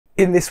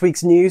In this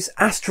week's news,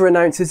 Astra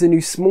announces a new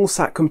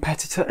smallsat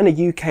competitor and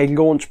a UK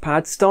launch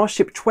pad.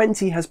 Starship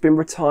 20 has been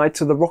retired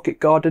to the Rocket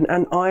Garden,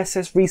 and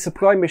ISS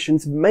resupply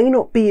missions may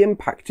not be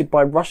impacted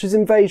by Russia's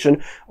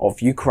invasion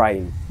of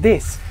Ukraine.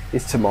 This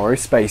is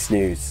tomorrow's space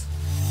news.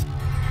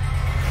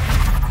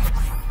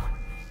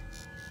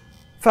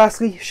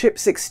 Firstly, Ship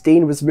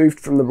 16 was moved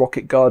from the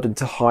Rocket Garden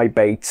to High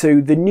Bay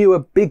 2, the newer,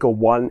 bigger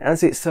one,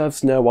 as it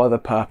serves no other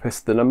purpose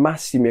than a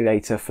mass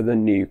simulator for the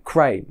new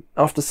crane.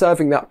 After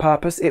serving that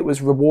purpose, it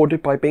was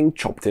rewarded by being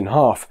chopped in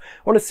half.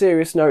 On a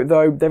serious note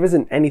though, there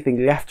isn't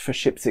anything left for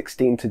Ship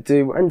 16 to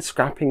do, and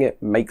scrapping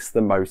it makes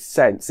the most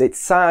sense. It's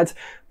sad,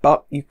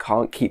 but you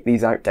can't keep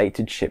these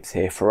outdated ships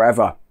here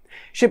forever.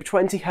 Ship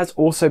 20 has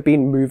also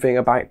been moving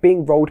about,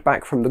 being rolled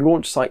back from the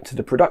launch site to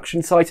the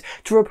production site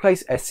to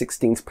replace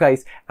S16's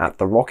place at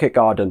the Rocket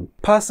Garden.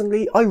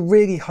 Personally, I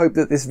really hope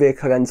that this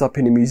vehicle ends up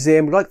in a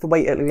museum like the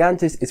way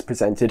Atlantis is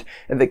presented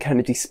at the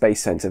Kennedy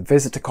Space Center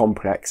Visitor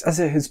Complex, as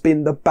it has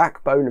been the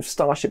backbone of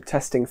Starship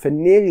testing for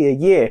nearly a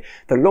year,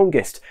 the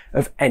longest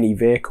of any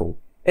vehicle.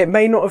 It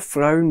may not have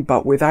flown,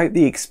 but without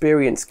the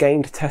experience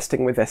gained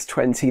testing with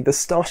S20, the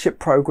Starship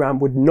program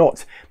would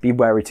not be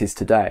where it is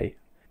today.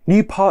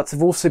 New parts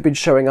have also been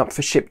showing up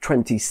for Ship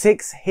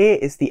 26. Here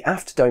is the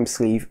afterdome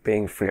sleeve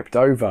being flipped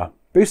over.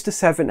 Booster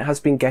 7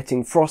 has been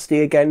getting frosty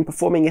again,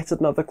 performing yet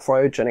another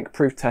cryogenic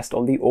proof test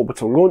on the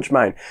orbital launch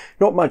mount.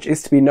 Not much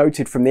is to be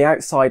noted from the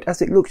outside,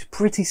 as it looked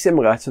pretty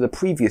similar to the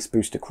previous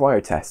booster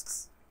cryo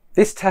tests.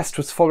 This test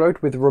was followed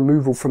with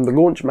removal from the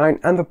launch mount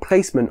and the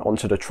placement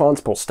onto the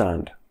transport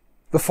stand.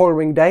 The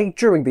following day,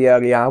 during the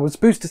early hours,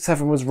 Booster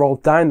 7 was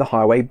rolled down the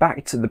highway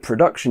back to the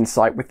production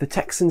site, with the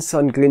Texan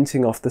sun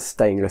glinting off the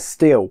stainless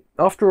steel.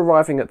 After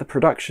arriving at the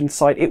production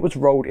site, it was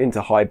rolled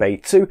into High Bay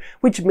 2,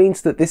 which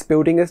means that this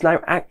building is now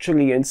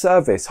actually in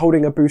service,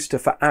 holding a booster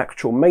for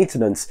actual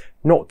maintenance,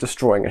 not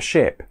destroying a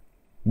ship.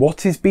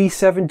 What is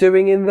B7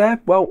 doing in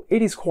there? Well,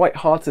 it is quite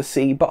hard to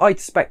see, but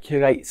I'd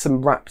speculate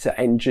some Raptor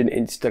engine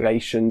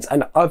installations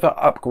and other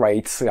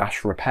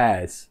upgrades /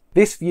 repairs.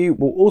 This view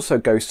will also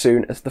go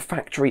soon, as the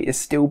factory is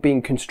still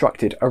being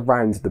constructed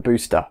around the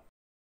booster.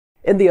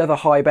 In the other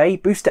high bay,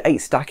 Booster 8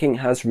 stacking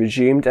has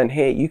resumed, and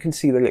here you can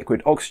see the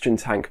liquid oxygen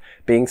tank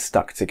being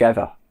stuck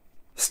together.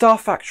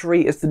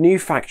 Starfactory is the new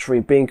factory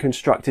being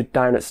constructed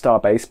down at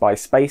Starbase by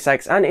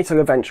SpaceX, and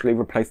it'll eventually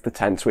replace the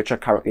tents which are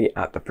currently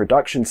at the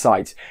production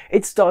site.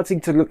 It's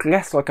starting to look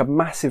less like a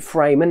massive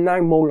frame and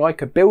now more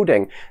like a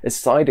building, as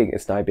siding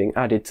is now being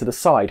added to the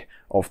side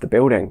of the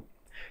building.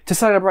 To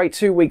celebrate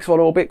 2 weeks on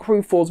orbit,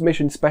 Crew 4's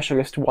mission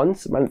specialist 1,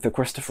 Samantha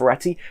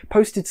Cristoforetti,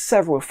 posted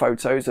several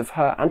photos of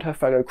her and her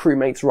fellow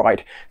crewmates'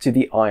 ride to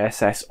the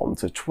ISS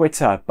onto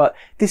Twitter, but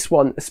this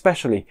one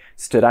especially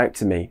stood out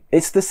to me.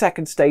 It's the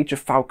second stage of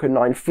Falcon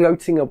 9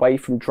 floating away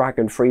from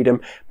Dragon Freedom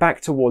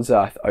back towards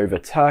Earth over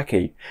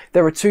Turkey.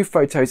 There are two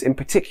photos in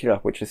particular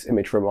which this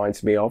image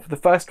reminds me of. The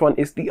first one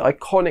is the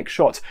iconic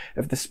shot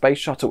of the Space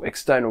Shuttle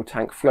external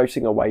tank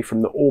floating away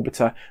from the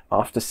orbiter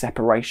after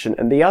separation,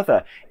 and the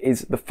other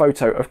is the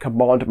photo of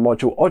Command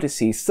Module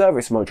Odyssey's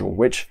service module,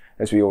 which,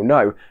 as we all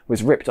know,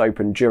 was ripped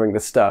open during the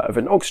stir of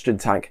an oxygen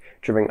tank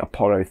during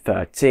Apollo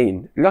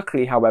 13.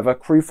 Luckily, however,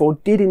 Crew 4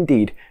 did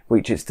indeed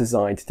reach its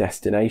designed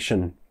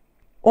destination.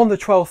 On the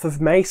 12th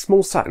of May,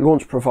 smallsat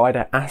launch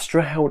provider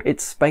Astra held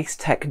its Space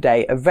Tech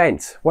Day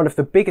event. One of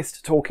the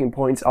biggest talking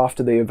points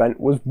after the event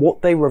was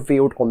what they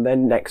revealed on their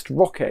next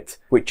rocket,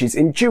 which is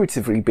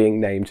intuitively being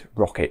named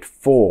Rocket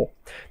 4.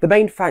 The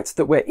main facts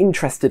that we're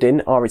interested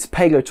in are its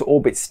payload to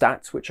orbit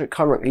stats, which are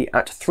currently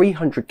at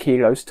 300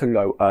 kilos to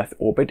low Earth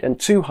orbit and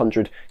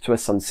 200 to a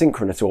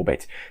sun-synchronous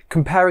orbit.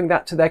 Comparing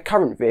that to their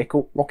current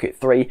vehicle, Rocket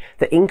 3,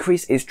 the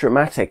increase is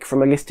dramatic,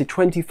 from a listed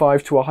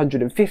 25 to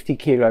 150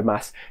 kilo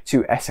mass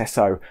to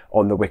SSO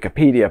on the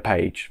Wikipedia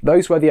page.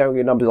 Those were the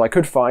only numbers I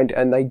could find,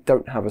 and they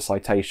don't have a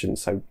citation,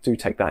 so do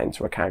take that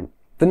into account.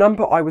 The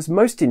number I was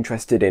most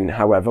interested in,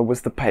 however,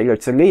 was the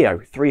payload to LEO,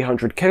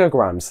 300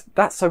 kilograms.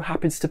 That so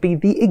happens to be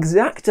the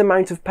exact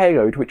amount of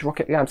payload which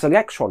Rocket Lab's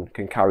Electron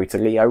can carry to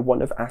LEO,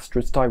 one of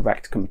Astra's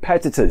direct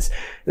competitors.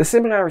 The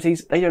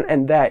similarities, they don't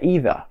end there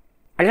either.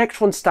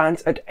 Electron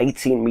stands at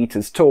 18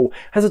 meters tall,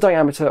 has a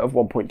diameter of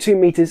 1.2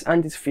 meters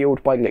and is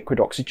fueled by liquid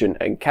oxygen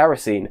and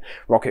kerosene.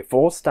 Rocket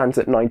 4 stands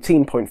at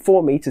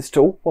 19.4 meters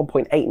tall,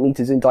 1.8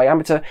 meters in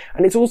diameter,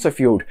 and is also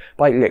fueled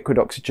by liquid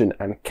oxygen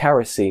and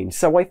kerosene.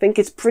 So I think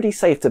it's pretty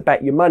safe to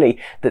bet your money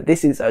that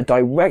this is a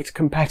direct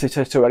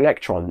competitor to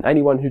Electron.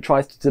 Anyone who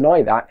tries to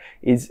deny that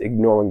is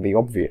ignoring the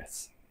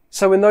obvious.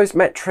 So in those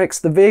metrics,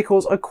 the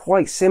vehicles are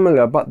quite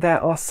similar, but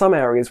there are some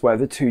areas where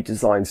the two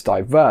designs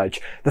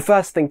diverge. The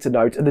first thing to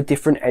note are the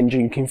different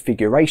engine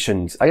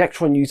configurations.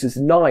 Electron uses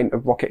 9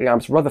 of Rocket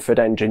Lab's Rutherford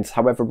engines,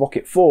 however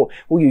Rocket 4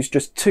 will use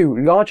just 2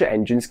 larger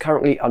engines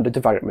currently under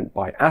development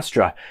by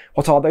Astra.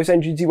 What are those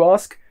engines, you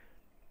ask?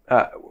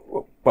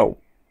 Well,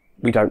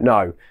 we don't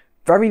know.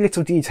 Very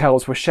little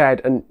details were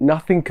shared and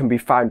nothing can be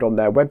found on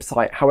their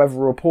website. However,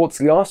 reports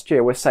last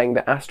year were saying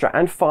that Astra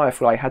and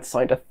Firefly had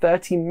signed a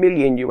 $30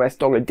 million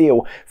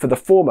deal for the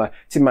former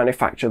to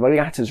manufacture the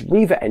latter's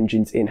Reaver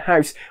engines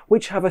in-house,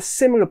 which have a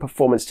similar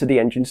performance to the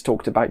engines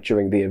talked about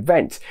during the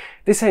event.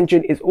 This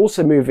engine is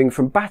also moving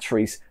from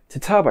batteries to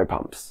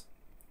turbopumps.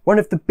 One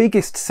of the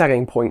biggest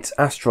selling points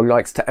Astra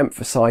likes to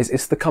emphasise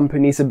is the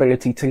company's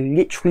ability to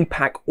literally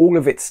pack all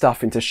of its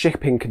stuff into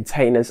shipping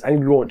containers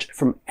and launch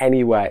from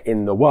anywhere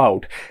in the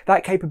world.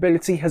 That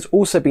capability has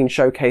also been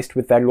showcased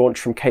with their launch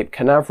from Cape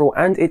Canaveral,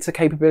 and it's a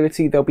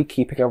capability they'll be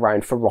keeping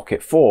around for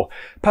Rocket 4.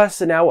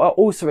 Personnel are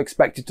also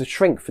expected to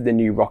shrink for the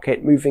new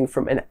rocket, moving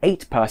from an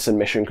 8-person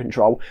mission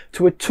control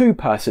to a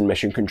 2-person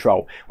mission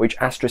control, which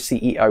Astra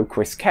CEO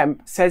Chris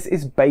Kemp says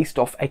is based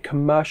off a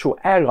commercial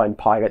airline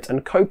pilot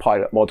and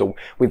co-pilot model,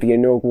 with the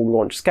inaugural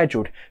launch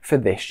scheduled for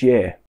this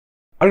year.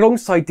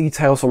 Alongside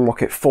details on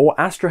Rocket 4,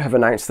 Astra have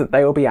announced that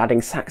they will be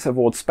adding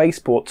Saxavord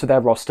Spaceport to their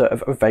roster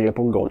of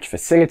available launch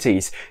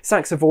facilities.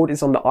 Saxavord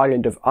is on the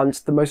island of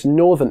Unt, the most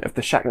northern of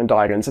the Shetland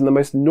Islands and the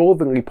most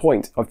northerly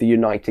point of the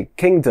United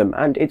Kingdom,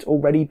 and it's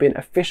already been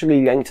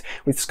officially linked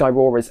with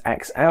Skyrora's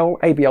XL,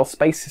 ABL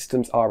Space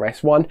Systems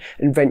RS-1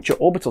 and Venture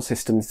Orbital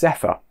Systems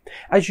Zephyr.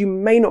 As you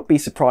may not be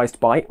surprised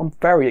by, I'm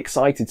very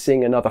excited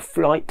seeing another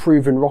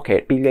flight-proven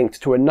rocket be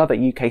linked to another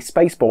UK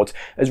spaceport,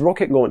 as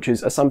rocket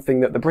launches are something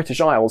that the British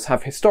Isles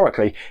have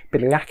historically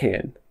been lacking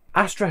in.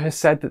 Astra has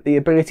said that the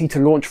ability to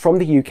launch from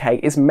the UK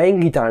is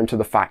mainly down to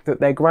the fact that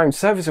their ground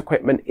service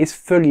equipment is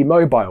fully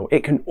mobile.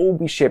 It can all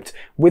be shipped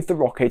with the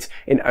rocket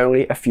in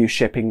only a few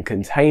shipping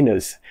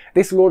containers.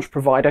 This launch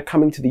provider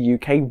coming to the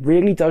UK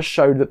really does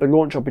show that the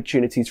launch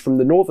opportunities from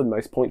the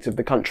northernmost points of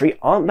the country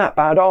aren't that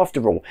bad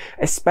after all,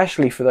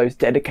 especially for those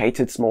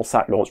dedicated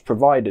small-sat launch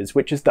providers,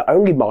 which is the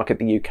only market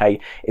the UK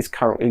is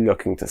currently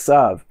looking to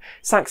serve.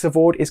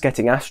 Saxavord is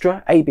getting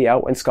Astra,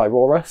 ABL and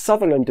Skyrora,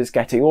 Sutherland is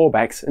getting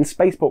Orbex, and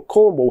Spaceport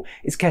Cornwall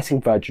is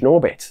getting Virgin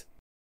Orbit.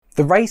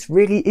 The race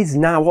really is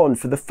now on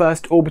for the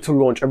first orbital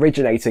launch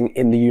originating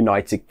in the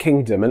United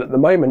Kingdom, and at the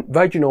moment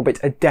Virgin Orbit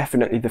are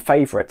definitely the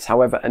favourites.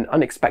 However, an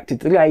unexpected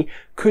delay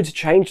could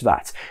change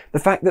that. The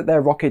fact that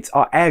their rockets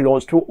are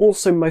air-launched will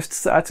also most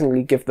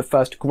certainly give the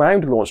first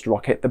ground-launched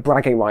rocket the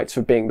bragging rights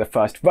for being the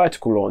first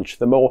vertical launch,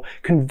 the more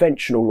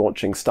conventional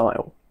launching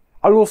style.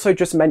 I'll also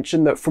just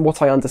mention that from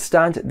what I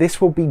understand,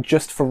 this will be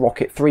just for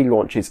Rocket 3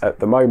 launches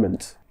at the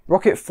moment.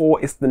 Rocket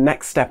 4 is the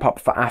next step up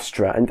for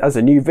Astra, and as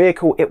a new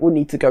vehicle it will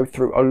need to go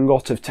through a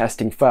lot of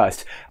testing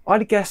first.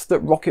 I'd guess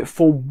that Rocket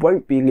 4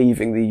 won't be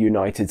leaving the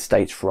United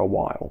States for a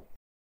while.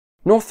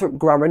 Northrop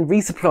Grumman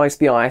resupplies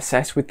the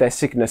ISS with their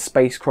Cygnus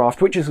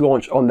spacecraft, which is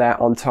launched on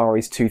their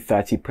Antares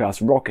 230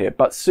 Plus rocket,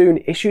 but soon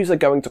issues are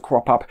going to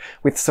crop up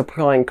with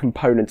supplying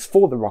components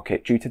for the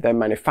rocket due to their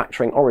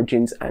manufacturing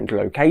origins and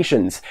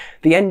locations.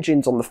 The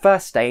engines on the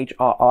first stage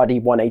are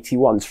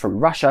RD-181s from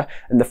Russia,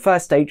 and the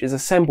first stage is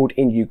assembled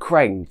in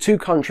Ukraine, two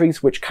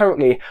countries which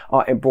currently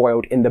are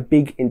embroiled in the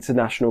big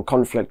international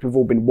conflict we've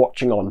all been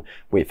watching on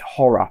with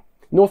horror.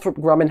 Northrop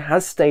Grumman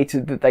has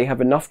stated that they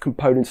have enough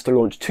components to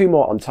launch 2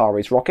 more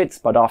Antares rockets,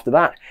 but after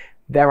that,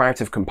 they're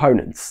out of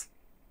components.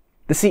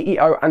 The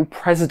CEO and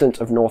president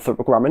of Northrop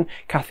Grumman,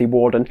 Kathy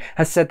Warden,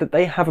 has said that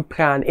they have a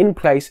plan in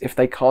place if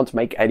they can't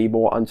make any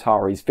more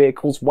Antares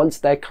vehicles once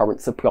their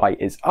current supply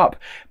is up,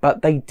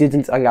 but they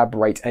didn't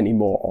elaborate any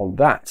more on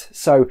that.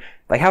 So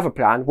they have a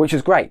plan, which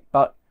is great,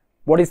 but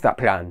what is that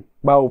plan?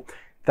 Well,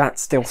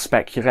 that's still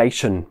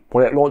speculation.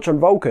 Will it launch on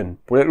Vulcan?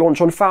 Will it launch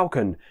on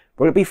Falcon?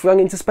 Will it be flung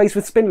into space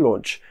with spin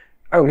launch?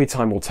 Only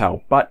time will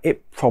tell, but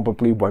it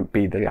probably won't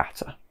be the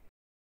latter.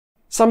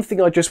 Something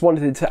I just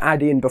wanted to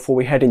add in before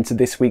we head into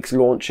this week's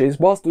launches,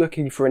 whilst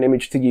looking for an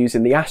image to use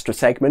in the Astra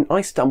segment,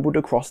 I stumbled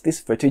across this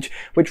footage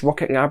which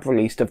Rocket Lab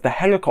released of the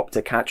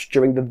helicopter catch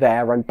during the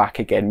There and Back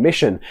Again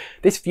mission.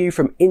 This view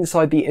from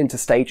inside the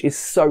interstage is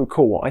so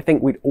cool. I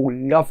think we'd all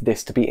love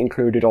this to be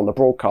included on the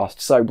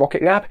broadcast, so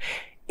Rocket Lab,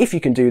 if you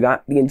can do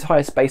that, the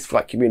entire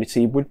spaceflight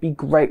community would be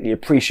greatly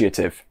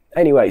appreciative.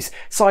 Anyways,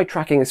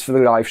 sidetracking is for the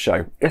live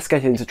show. Let's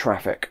get into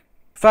traffic.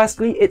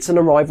 Firstly, it's an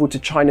arrival to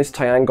China's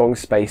Tiangong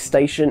space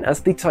station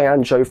as the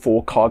Tianzhou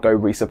 4 cargo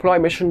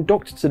resupply mission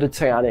docked to the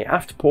Tianhe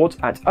aft port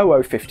at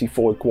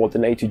 0054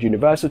 Coordinated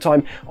Universal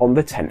Time on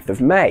the 10th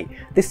of May.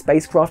 This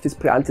spacecraft is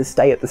planned to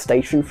stay at the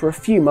station for a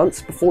few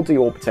months before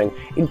deorbiting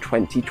in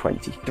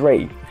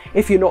 2023.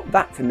 If you're not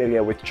that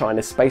familiar with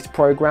China's space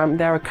program,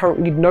 there are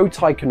currently no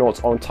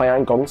taikonauts on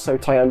Tiangong, so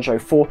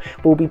Tianzhou 4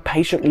 will be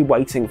patiently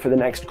waiting for the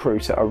next crew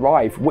to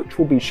arrive, which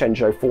will be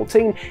Shenzhou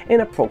 14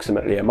 in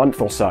approximately a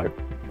month or so.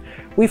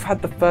 We've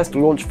had the first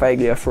launch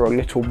failure for a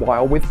little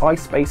while, with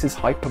iSpace's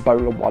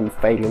Hyperbola 1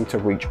 failing to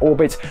reach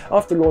orbit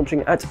after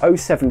launching at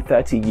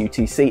 0730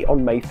 UTC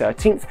on May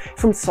 13th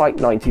from Site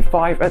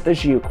 95 at the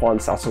Jiuquan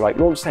Satellite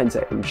Launch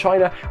Center in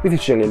China, with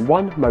Jilin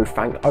 1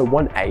 Mofang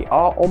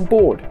 01AR on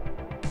board.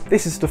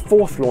 This is the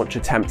fourth launch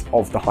attempt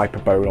of the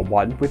Hyperbola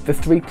 1, with the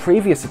 3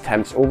 previous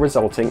attempts all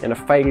resulting in a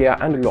failure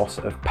and loss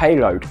of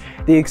payload.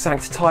 The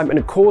exact time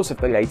and cause of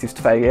the latest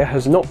failure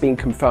has not been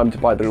confirmed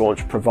by the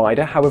launch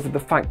provider, however the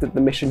fact that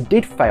the mission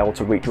did fail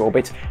to reach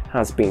orbit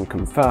has been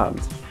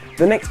confirmed.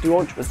 The next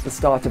launch was the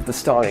start of the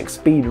Starlink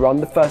speed run,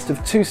 the first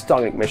of 2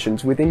 Starlink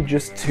missions within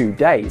just 2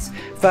 days.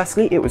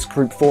 Firstly, it was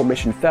Group 4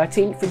 Mission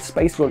 13 for the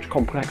Space Launch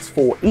Complex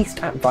 4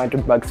 East at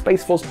Vandenberg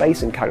Space Force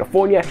Base in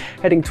California,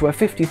 heading to a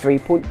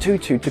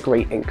 53.22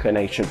 degree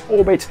inclination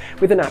orbit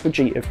with an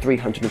apogee of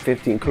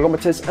 315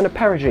 km and a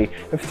perigee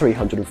of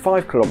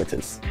 305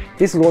 km.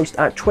 This launched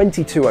at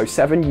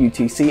 22:07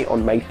 UTC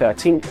on May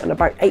 13th, and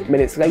about 8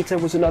 minutes later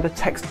was another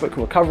textbook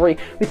recovery,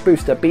 with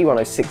booster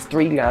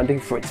B1063 landing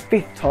for its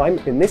 5th time,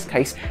 in this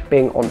case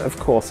being on Of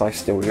Course I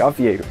Still Love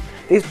You.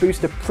 This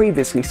booster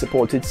previously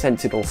supported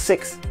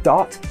Sentinel-6,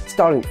 DART,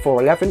 Starlink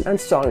 411 and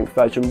Starlink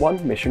version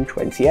 1 Mission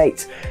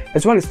 28.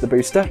 As well as the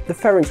booster, the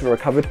fairings were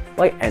recovered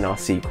by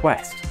NRC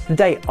Quest. The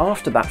day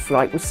after that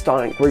flight was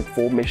Starlink Group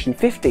 4 Mission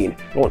 15,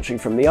 launching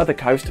from the other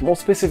coast, more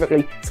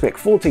specifically Slick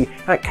 40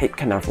 at Cape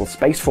Canaveral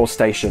Space Force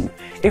Station.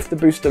 If the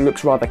booster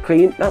looks rather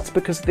clean, that's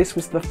because this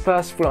was the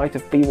first flight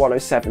of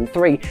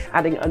B1073,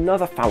 adding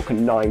another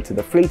Falcon 9 to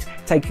the fleet,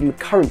 taking the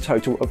current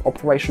total of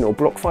operational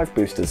Block 5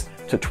 boosters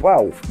to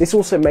 12. This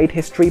also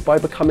made history by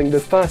becoming the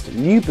first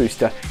new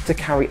booster to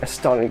carry a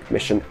Starlink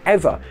mission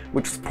ever,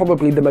 which was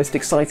probably the most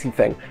exciting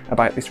thing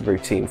about this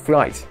routine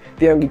flight.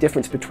 The only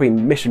difference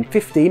between Mission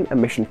 15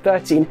 and Mission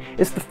 13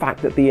 is the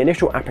fact that the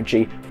initial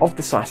apogee of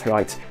the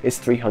satellite is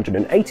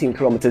 318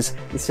 km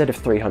instead of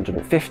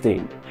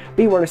 315.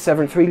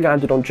 B1073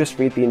 landed on Just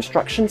Read the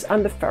Instructions,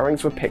 and the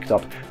fairings were picked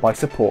up by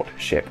support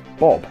ship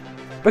Bob.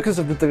 Because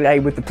of the delay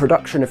with the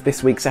production of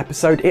this week's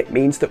episode, it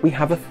means that we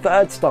have a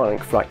 3rd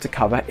Starlink flight to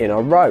cover in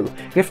a row.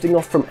 Lifting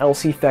off from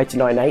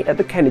LC-39A at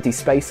the Kennedy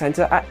Space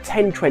Center at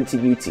 10:20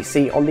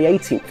 UTC on the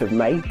 18th of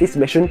May, this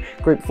mission,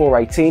 Group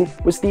 418,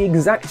 was the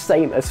exact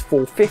same as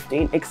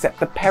 415, except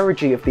the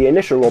perigee of the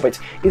initial orbit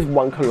is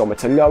 1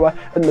 km lower,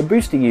 and the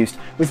booster used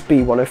was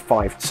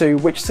B1052,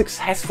 which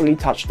successfully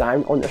touched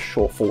down on a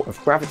shortfall of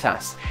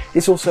gravitas.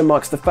 This also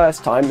marks the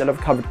first time that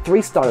I've covered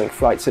 3 Starlink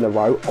flights in a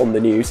row on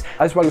the news,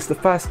 as well as the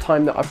first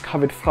time that I've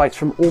covered flights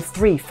from all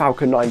 3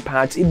 Falcon 9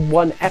 pads in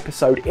one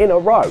episode in a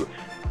row,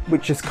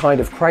 which is kind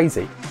of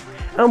crazy.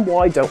 And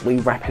why don't we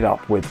wrap it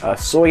up with a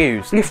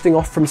Soyuz? Lifting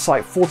off from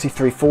Site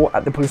 434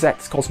 at the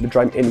Plesetsk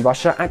Cosmodrome in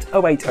Russia at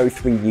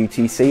 0803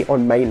 UTC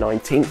on May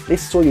 19th,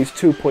 this Soyuz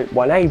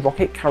 2.1A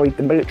rocket carried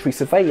the military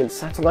surveillance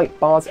satellite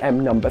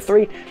BARS-M No.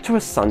 3 to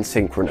a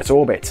sun-synchronous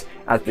orbit.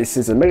 As this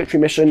is a military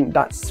mission,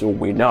 that's all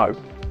we know.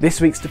 This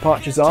week's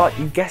departures are,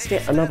 you guessed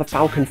it, another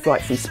Falcon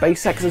flight from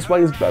SpaceX, as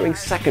well as Boeing's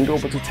second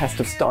orbital test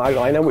of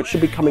Starliner, which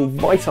should be coming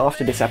right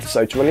after this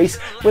episode's release,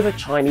 with a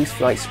Chinese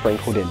flight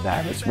sprinkled in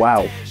there as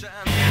well.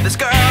 This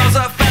girl's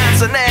a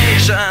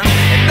fascination,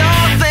 and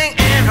nothing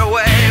in her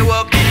way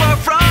will keep her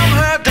from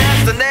her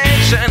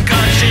destination,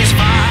 'cause she's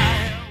fine.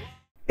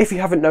 If you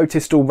haven't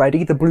noticed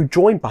already, the blue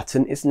join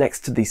button is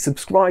next to the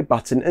subscribe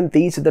button, and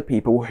these are the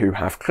people who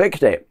have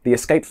clicked it. The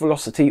escape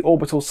velocity,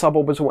 orbital,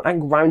 suborbital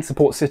and ground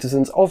support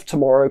citizens of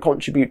tomorrow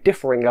contribute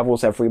differing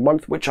levels every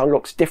month, which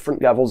unlocks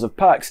different levels of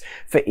perks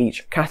for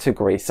each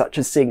category, such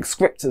as seeing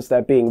scripts as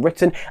they're being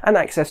written and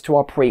access to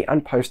our pre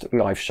and post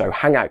live show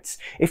hangouts.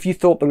 If you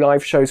thought the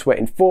live shows were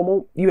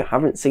informal, you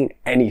haven't seen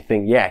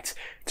anything yet.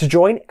 To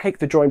join, click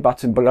the join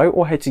button below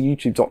or head to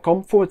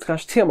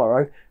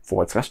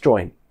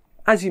youtube.com/TMRO/join.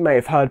 As you may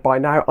have heard by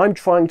now, I'm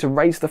trying to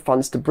raise the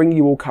funds to bring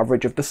you all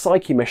coverage of the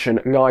Psyche mission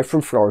live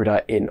from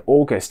Florida in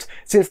August.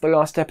 Since the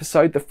last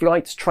episode, the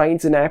flights,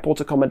 trains and airport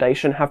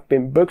accommodation have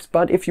been booked,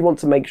 but if you want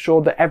to make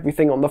sure that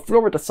everything on the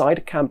Florida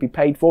side can be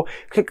paid for,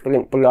 click the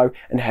link below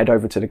and head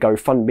over to the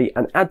GoFundMe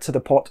and add to the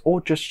pot,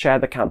 or just share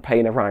the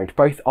campaign around.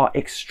 Both are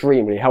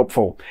extremely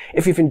helpful.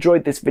 If you've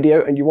enjoyed this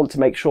video and you want to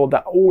make sure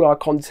that all our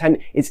content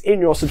is in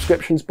your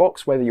subscriptions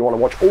box, whether you want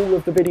to watch all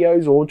of the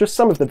videos or just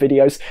some of the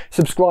videos,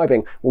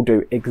 subscribing will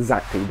do exactly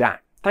that.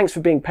 Thanks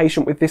for being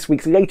patient with this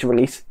week's later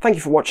release, thank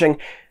you for watching,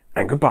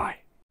 and goodbye.